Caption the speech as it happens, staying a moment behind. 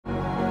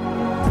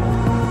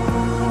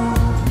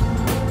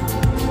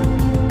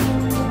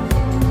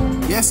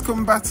yes,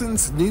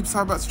 combatants, Noob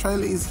Saibot's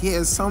trailer is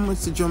here. So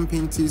much to jump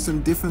into,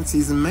 some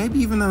differences, and maybe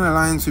even an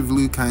alliance with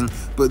Liu Kang.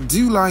 But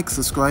do like,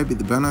 subscribe, hit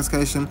the bell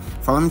notification,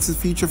 follow me to the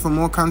future for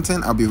more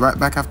content. I'll be right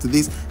back after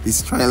this.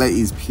 This trailer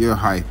is pure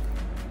hype.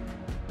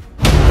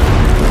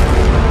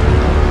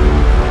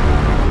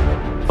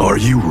 Are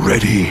you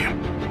ready?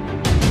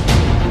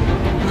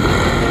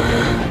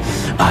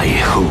 I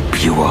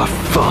hope you are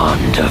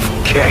fond of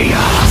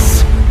chaos.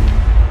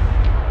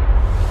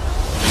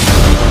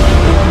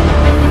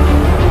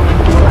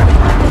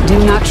 Do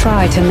not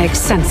try to make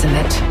sense of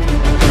it.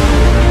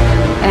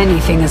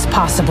 Anything is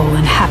possible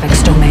in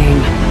Havoc's domain.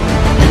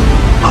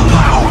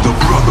 Allow the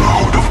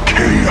Brotherhood of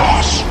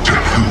Chaos to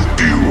help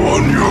you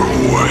on your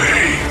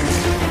way.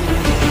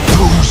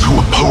 Those who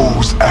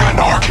oppose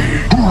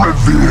anarchy, who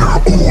revere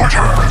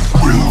order,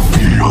 will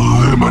be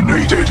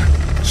eliminated.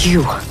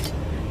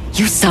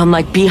 You sound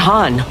like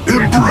Bihan.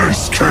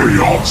 Embrace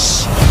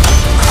chaos.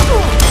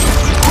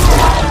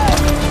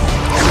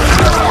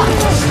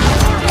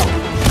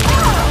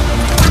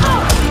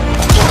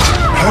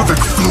 Havoc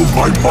filled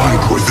my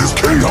mind with his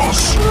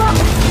chaos.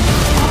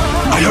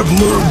 I have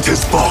learned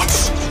his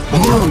thoughts,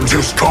 learned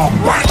his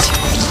combat.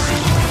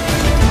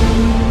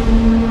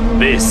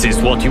 This is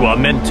what you are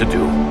meant to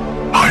do.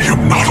 I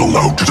am not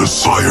allowed to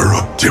desire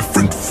a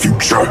different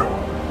future.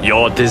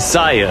 Your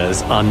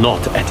desires are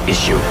not at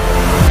issue.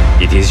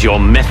 It is your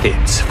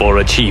methods for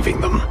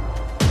achieving them.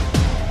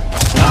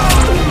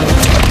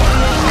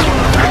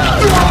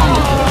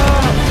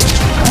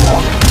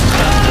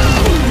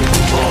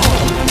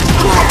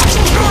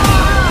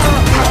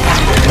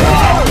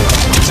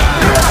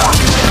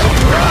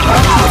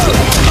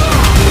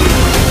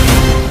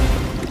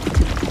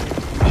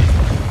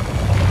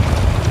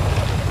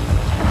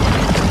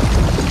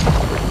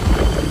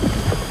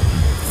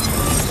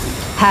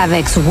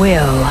 Havoc's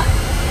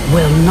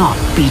will not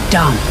be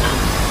done.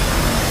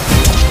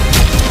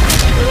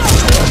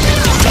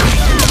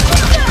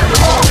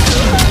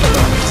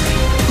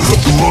 The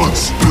blood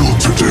spilled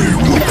today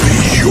will be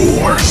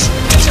yours,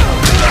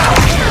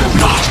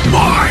 not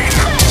mine.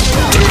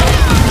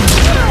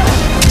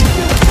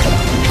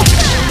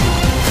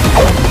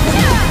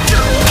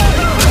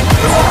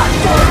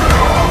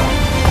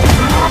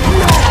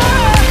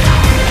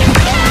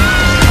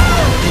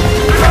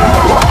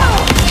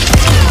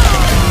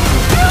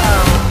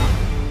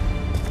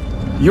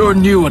 Your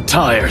new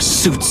attire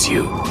suits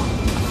you.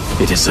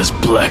 It is as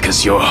black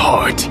as your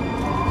heart.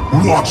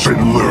 Watch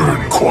and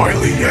learn, Kuai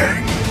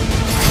Liang.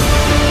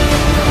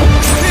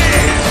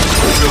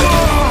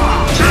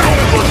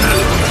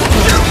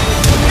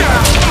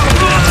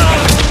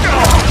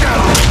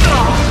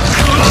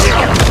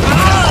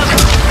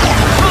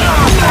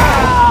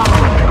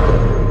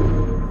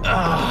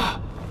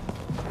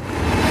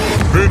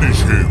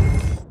 Finish him.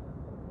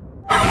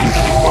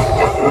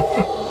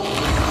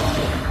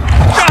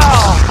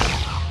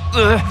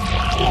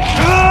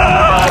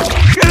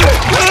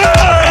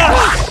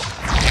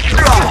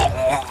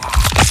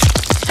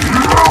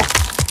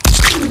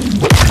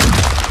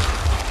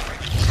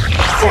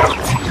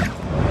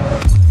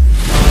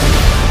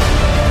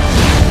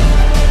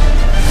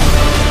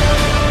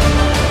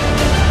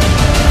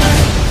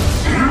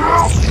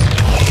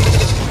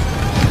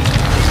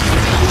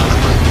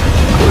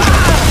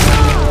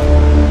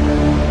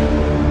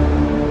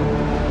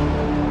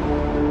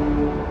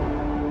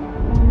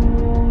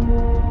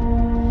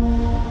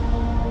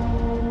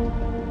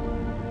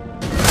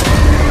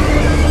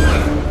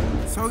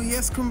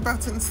 Yes,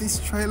 combatants, this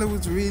trailer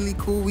was really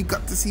cool. We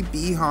got to see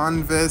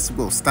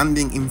Bihan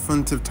standing in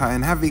front of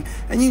Titan Havoc,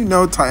 and you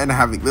know Titan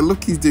Havoc, the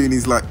look he's doing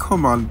is like,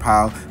 come on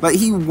pal, like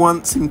he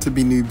wants him to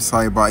be Noob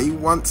Saibot, he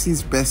wants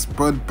his best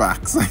bud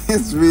back. So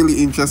it's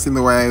really interesting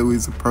the way I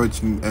was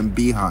approaching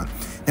Bihan.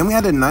 Then we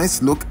had a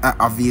nice look at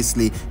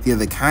obviously the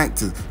other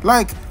characters,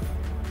 like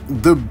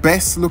the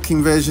best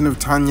looking version of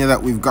Tanya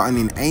that we've gotten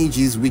in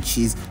ages, which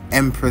is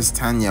Empress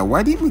Tanya.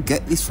 Why didn't we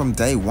get this from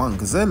day one?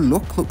 Because her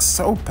look looks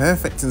so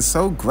perfect and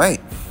so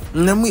great.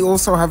 And then we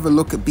also have a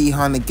look at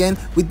Bihan again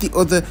with the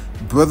other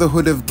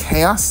Brotherhood of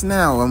Chaos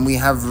now, and we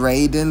have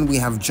Raiden, we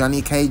have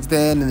Johnny Cage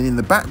there, and then in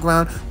the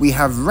background we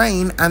have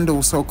Rain and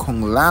also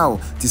Kung Lao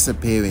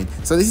disappearing.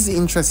 So this is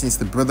interesting, it's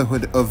the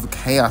Brotherhood of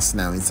Chaos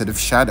now instead of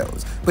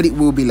Shadows, but it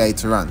will be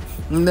later on.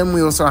 And then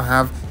we also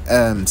have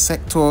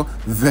Sector,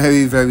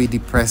 very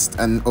depressed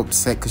and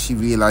upset because she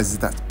realizes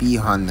that's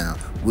Bihan now.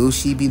 Will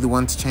she be the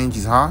one to change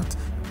his heart?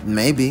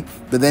 Maybe.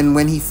 But then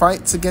when he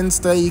fights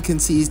against her, you can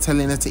see he's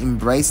telling her to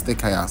embrace the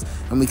chaos,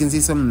 and we can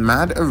see some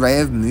mad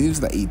array of moves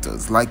that he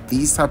does, like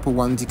these type of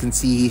ones. You can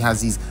see he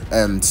has his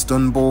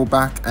stun ball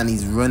back and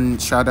his run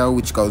shadow,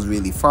 which goes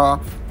really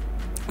far.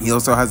 He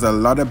also has a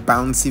lot of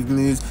bouncy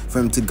moves for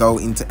him to go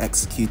into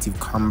executive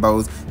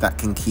combos that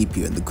can keep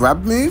you. And the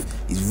grab move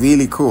is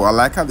really cool. I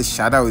like how the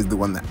shadow is the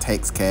one that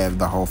takes care of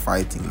the whole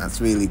fighting. That's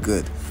really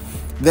good.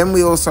 Then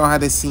we also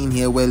had a scene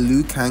here where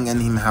Liu Kang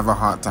and him have a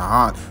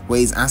heart-to-heart, where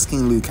he's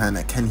asking Liu Kang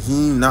that can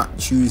he not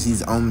choose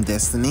his own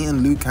destiny,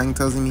 and Liu Kang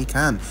tells him he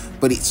can,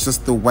 but it's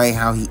just the way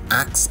how he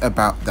acts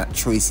about that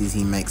choices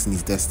he makes in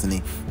his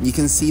destiny. You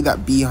can see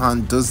that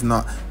Bi-Han does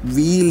not,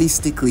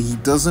 realistically, he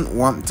doesn't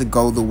want to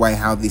go the way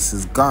how this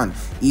has gone.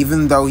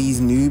 Even though he's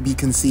Noob, you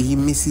can see he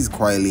misses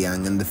Kuai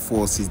Liang and the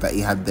forces that he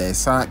had there,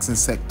 Sax and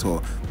Sector,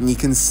 and you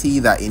can see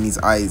that in his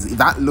eyes.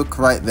 That look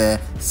right there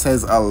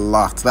says a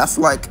lot. That's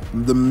like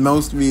the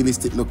most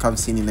realistic look I've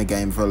seen in a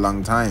game for a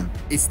long time.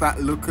 It's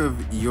that look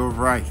of you're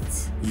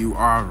right, you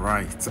are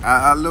right.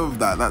 I love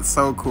that. That's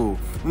so cool.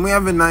 And we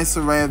have a nice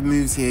array of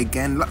moves here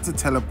again, lots of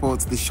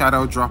teleports, the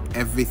shadow drop,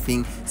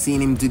 everything.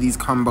 Seeing him do these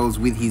combos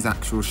with his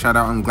actual shadow,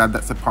 I'm glad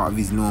that's a part of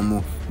his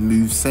normal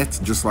move set,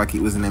 just like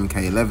it was in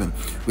MK11.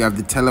 We have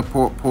the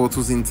teleport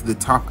portals into the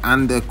top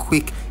and a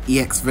quick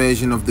EX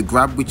version of the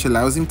grab, which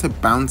allows him to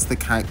bounce the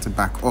character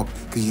back up,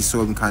 because you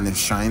saw him kind of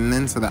shine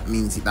then, so that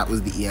means that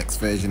was the EX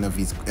version of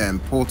his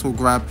portal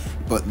grab,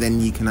 but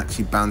then you can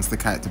actually bounce the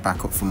character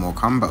back up for more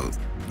combos.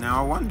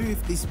 Now I wonder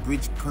if this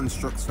bridge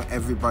constructs for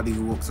everybody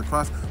who walks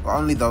across, or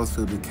only those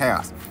filled with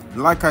chaos.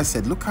 Like I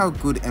said, look how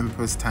good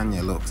Empress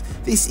Tanya looks.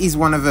 This is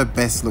one of her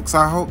best looks.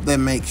 I hope they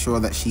make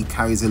sure that she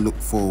carries a look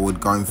forward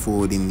going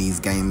forward in these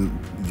game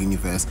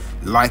universe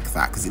like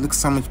that, because it looks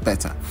so much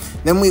better.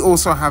 Then we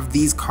also have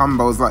these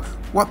combos. Like,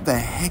 what the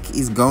heck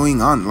is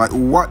going on? Like,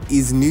 what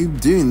is Noob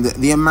doing?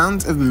 The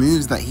amount of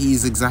moves that he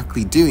is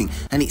exactly doing.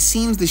 And it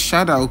seems the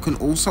shadow can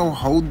also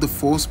hold the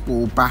force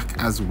ball back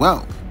as well,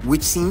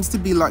 which seems to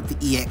be like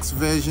the EX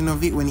version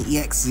of it. When he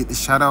EXs it, the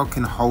shadow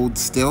can hold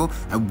still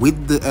and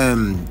with the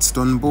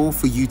stun ball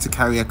for you to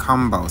carry a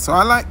combo. So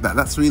I like that.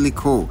 That's really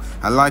cool.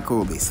 I like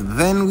all this.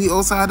 Then we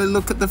also had a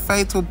look at the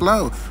fatal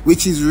blow,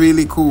 which is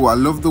really cool. I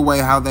love the way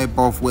how they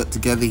both work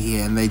together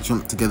here and they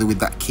jump together with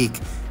that kick.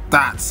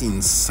 That's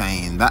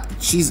insane. That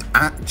she's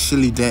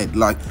actually dead.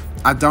 Like,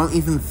 I don't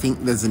even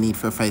think there's a need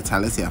for a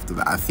fatality after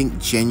that. I think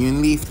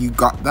genuinely if you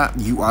got that,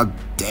 you are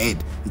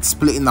dead. It's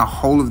splitting the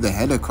whole of the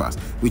head across,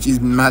 which is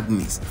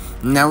madness.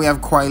 Now we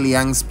have Kuai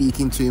Liang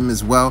speaking to him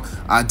as well.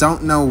 I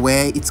don't know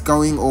where it's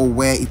going or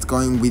where it's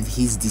going with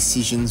his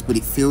decisions, but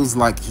it feels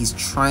like he's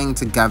trying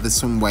to gather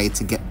some way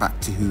to get back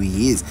to who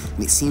he is.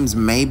 And it seems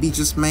maybe,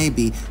 just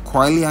maybe,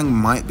 Kuai Liang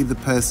might be the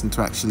person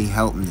to actually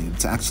help Noob,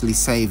 to actually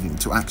save him,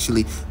 to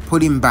actually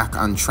put him back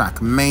on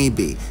track.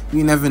 Maybe.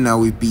 You never know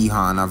with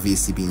Bi-Han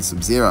obviously being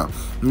Sub-Zero.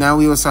 Now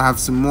we also have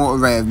some more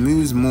array of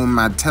moves, more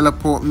mad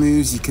teleport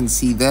moves. You can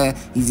see there,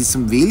 he did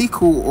some really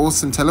cool,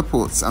 awesome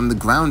teleports on the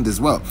ground as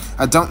well.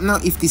 I don't know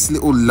if this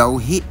little low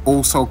hit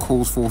also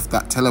calls forth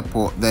that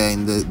teleport there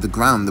in the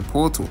ground, the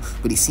portal,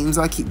 but it seems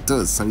like it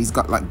does. So he's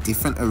got like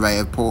different array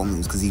of portal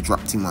moves, because he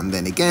dropped him one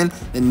then again,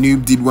 then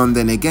Noob did one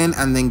then again,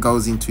 and then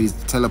goes into his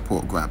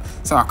teleport grab.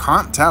 So I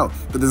can't tell,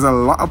 but there's a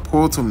lot of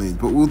portal moves,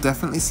 but we'll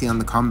definitely see on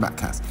the combat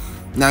cast.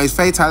 Now his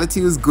fatality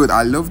was good.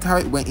 I loved how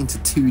it went into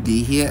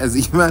 2D here as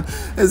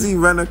he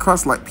ran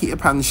across like Peter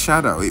Pan's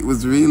shadow. It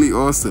was really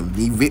awesome.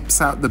 He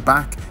rips out the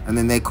back and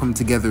then they come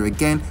together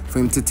again for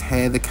him to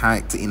tear the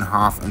character in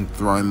half and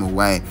throw him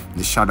away.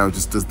 The shadow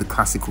just does the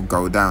classical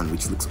go down,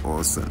 which looks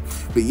awesome.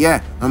 But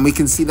yeah, and we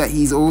can see that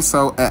he's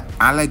also an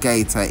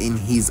alligator in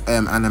his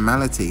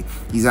Animality.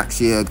 He's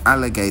actually an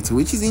alligator,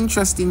 which is an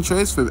interesting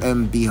choice for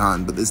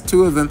Bi-Han, but there's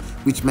two of them,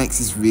 which makes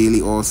this really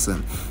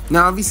awesome.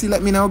 Now obviously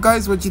let me know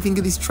guys, what do you think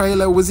of this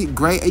trailer? Was it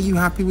great? Are you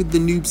happy with the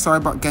Noob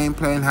Saibot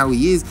gameplay and how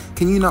he is?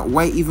 Can you not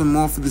wait even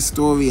more for the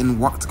story and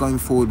what's going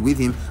forward with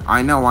him?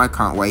 I know I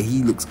can't wait.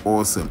 He looks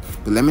awesome.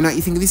 But let me know what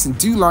you think of this, and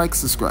do like,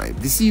 subscribe.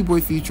 This is your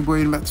boy Future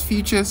Boy, and back to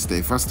future.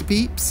 Stay frosty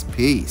peeps.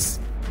 Peace.